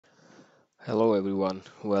Hello everyone,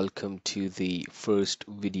 welcome to the first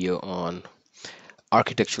video on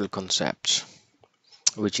architectural concepts,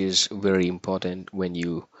 which is very important when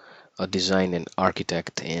you design an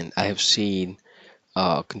architect. And I have seen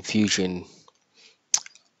confusion,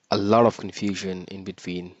 a lot of confusion in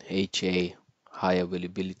between HA, high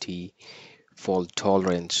availability, fault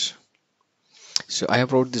tolerance. So I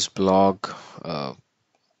have wrote this blog a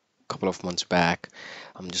couple of months back.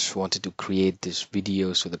 I just wanted to create this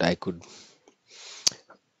video so that I could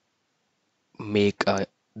make a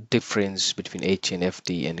difference between HA and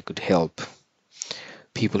FT, and it could help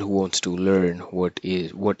people who wants to learn what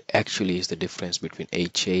actually is the difference between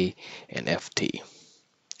HA and FT.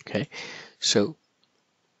 Okay, so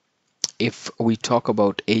if we talk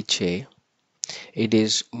about HA, it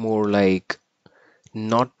is more like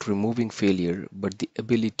not removing failure but the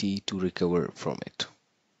ability to recover from it.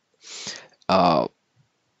 uh,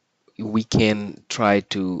 we can try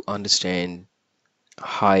to understand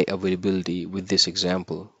high availability with this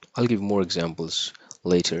example. I'll give more examples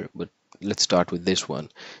later, but let's start with this one.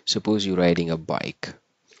 Suppose you're riding a bike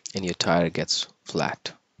and your tire gets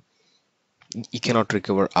flat. You cannot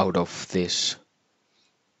recover out of this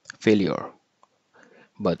failure.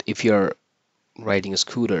 But if you're riding a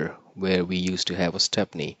scooter where we used to have a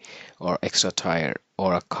stepney or extra tire,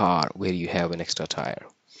 or a car where you have an extra tire,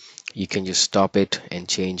 you can just stop it and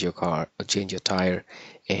change your car or change your tire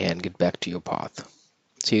and get back to your path.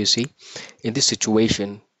 So you see, in this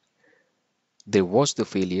situation, there was the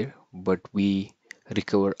failure, but we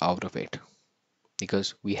recover out of it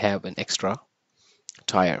because we have an extra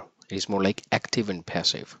tire. It is more like active and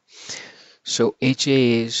passive. So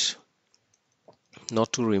HA is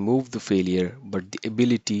not to remove the failure, but the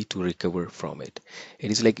ability to recover from it.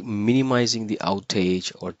 It is like minimizing the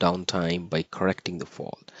outage or downtime by correcting the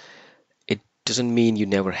fault. It doesn't mean you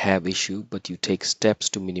never have issue, but you take steps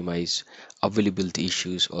to minimize availability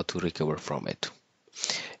issues or to recover from it.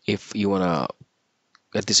 If you wanna,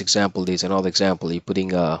 at this example, there's another example. You're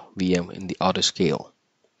putting a VM in the auto scale,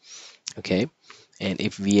 okay? And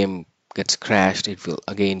if VM gets crashed, it will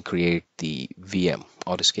again create the VM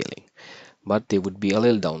auto scaling, but there would be a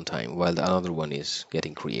little downtime while the another one is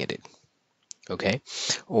getting created. Okay,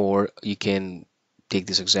 or you can take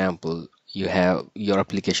this example. You have your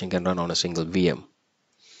application can run on a single VM.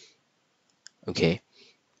 Okay,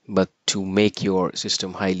 but to make your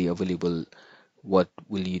system highly available, what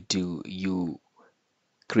will you do? You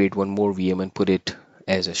create one more VM and put it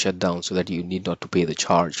as a shutdown so that you need not to pay the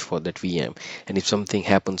charge for that VM. And if something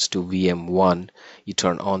happens to VM1, you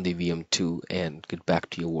turn on the VM2 and get back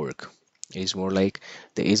to your work. It is more like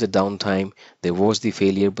there is a downtime, there was the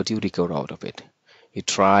failure, but you recover out of it. You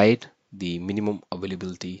tried the minimum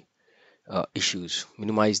availability issues,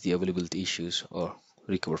 minimize the availability issues, or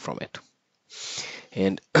recover from it.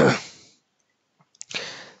 And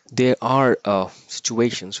there are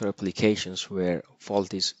situations or applications where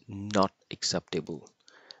fault is not acceptable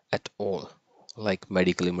at all, like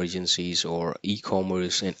medical emergencies or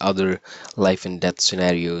e-commerce and other life and death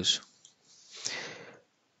scenarios.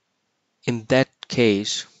 In that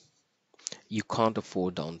case, you can't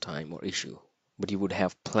afford downtime or issue, but you would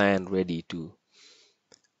have plan ready to,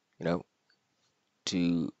 you know,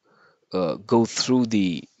 to go through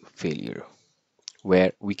the failure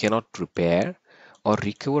where we cannot repair or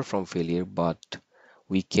recover from failure, but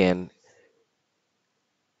we can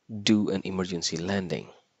do an emergency landing.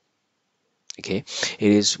 Okay,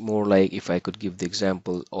 it is more like, if I could give the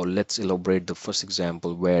example, or let's elaborate the first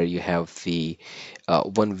example where you have the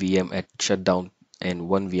one VM at shutdown and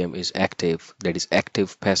one VM is active. That is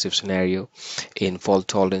active passive scenario. In fault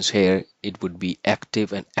tolerance here, it would be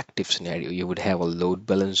active and active scenario. You would have a load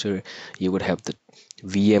balancer, you would have the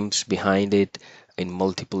VMs behind it in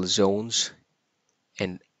multiple zones,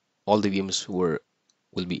 and all the VMs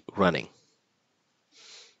will be running.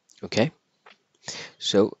 Okay,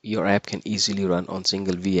 so your app can easily run on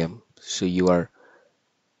single VM, so you are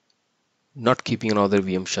not keeping another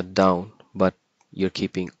VM shut down, but you're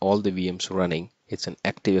keeping all the VMs running. It's an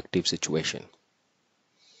active situation.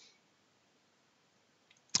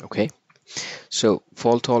 Okay, so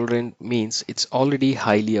fault tolerant means it's already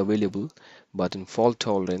highly available, but in fault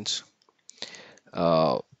tolerance,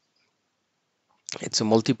 uh, it's a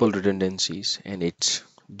multiple redundancies, and it's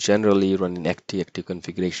generally run in active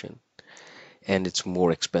configuration, and it's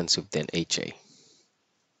more expensive than HA.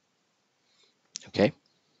 Okay,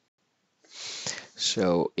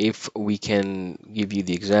 so if we can give you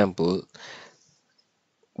the example,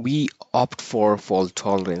 we opt for fault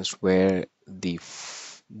tolerance where the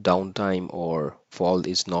downtime or fault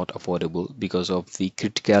is not affordable because of the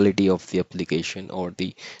criticality of the application or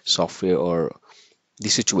the software or the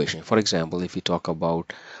situation. For example, if you talk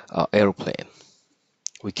about airplane,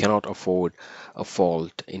 we cannot afford a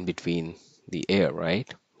fault in between the air,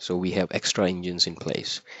 right? So we have extra engines in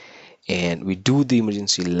place, and we do the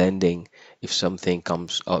emergency landing if something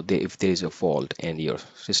comes out there, if there is a fault and your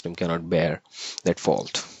system cannot bear that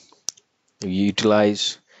fault. We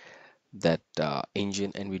utilize that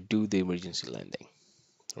engine and we do the emergency landing,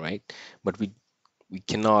 right? But we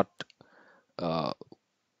cannot uh,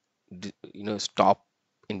 stop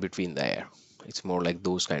in between there. It's more like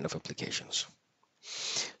those kind of applications.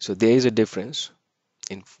 So there is a difference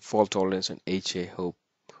in fault tolerance and HA. Hope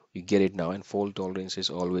you get it now. And fault tolerance is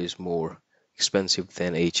always more expensive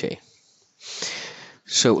than HA.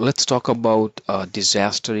 So let's talk about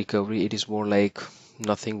disaster recovery. It is more like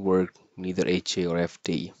nothing worked, neither HA or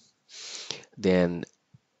FT. Then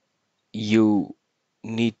you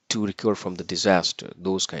need to recover from the disaster,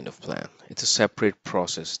 those kind of plan. It's a separate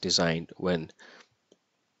process designed when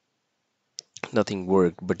nothing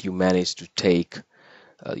worked, but you managed to take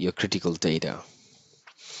your critical data.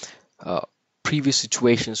 Uh, Previous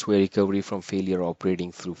situations were recovery from failure,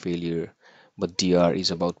 operating through failure, but DR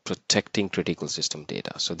is about protecting critical system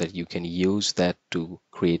data so that you can use that to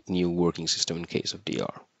create new working system in case of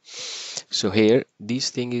DR. So here,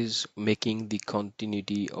 this thing is making the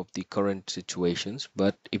continuity of the current situations,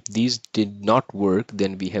 but if these did not work,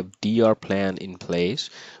 then we have DR plan in place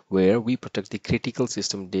where we protect the critical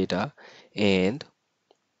system data and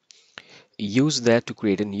use that to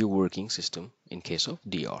create a new working system in case of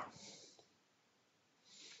DR.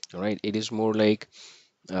 All right, it is more like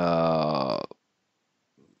uh,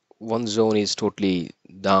 one zone is totally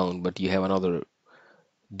down, but you have another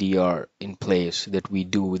DR in place that we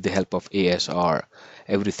do with the help of ASR.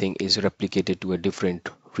 Everything is replicated to a different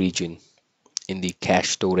region in the cache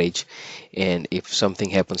storage, and if something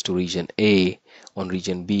happens to region A on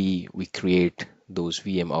region B, we create those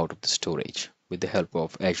VM out of the storage with the help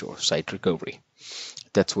of Azure Site Recovery.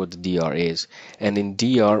 That's what the DR is. And in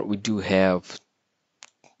DR, we do have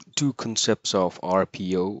two concepts of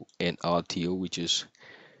RPO and RTO, which is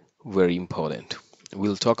very important.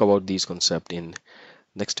 We'll talk about these concepts in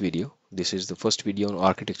next video. This is the first video on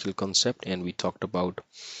architectural concept, and we talked about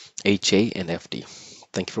HA and FD.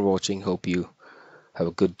 Thank you for watching. Hope you have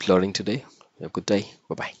a good learning today. Have a good day.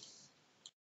 Bye bye.